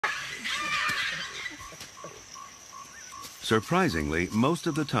Surprisingly, most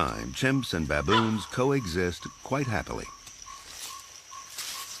of the time, chimps and baboons coexist quite happily.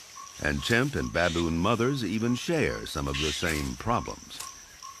 And chimp and baboon mothers even share some of the same problems.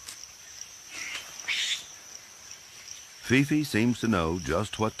 Fifi seems to know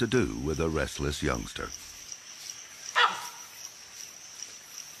just what to do with a restless youngster.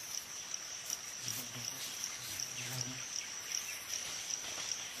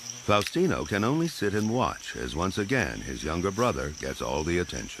 Faustino can only sit and watch as once again his younger brother gets all the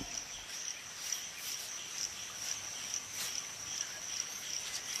attention.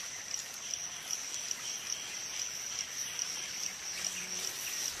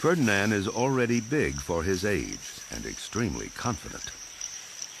 Ferdinand is already big for his age and extremely confident.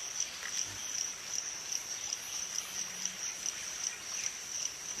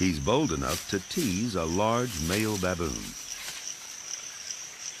 He's bold enough to tease a large male baboon.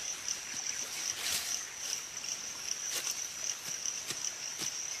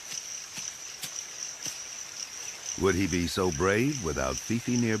 Would he be so brave without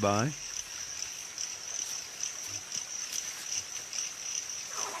Fifi nearby?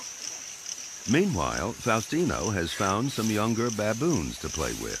 Meanwhile, Faustino has found some younger baboons to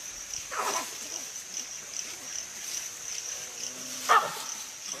play with.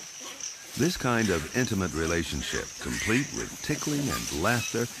 This kind of intimate relationship, complete with tickling and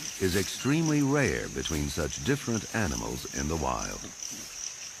laughter, is extremely rare between such different animals in the wild.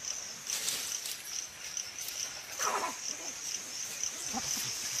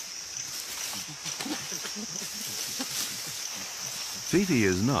 Fifi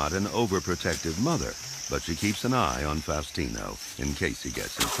is not an overprotective mother, but she keeps an eye on Faustino in case he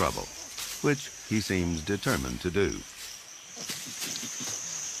gets in trouble, which he seems determined to do.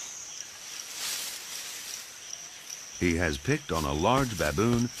 He has picked on a large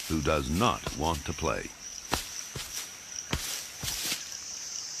baboon who does not want to play.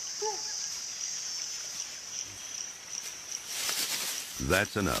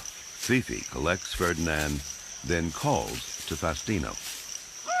 That's enough. Fifi collects Ferdinand, then calls to Faustino.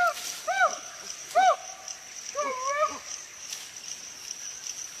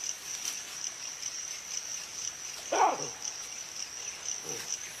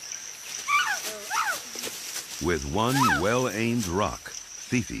 With one well-aimed rock,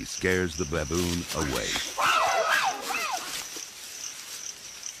 Fifi scares the baboon away.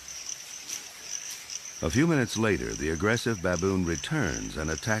 A few minutes later, the aggressive baboon returns and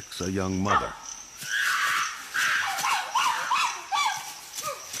attacks a young mother.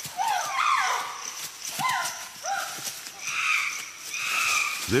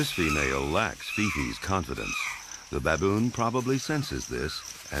 This female lacks Fifi's confidence. The baboon probably senses this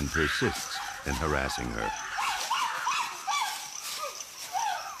and persists in harassing her.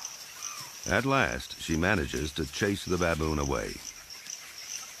 At last, she manages to chase the baboon away.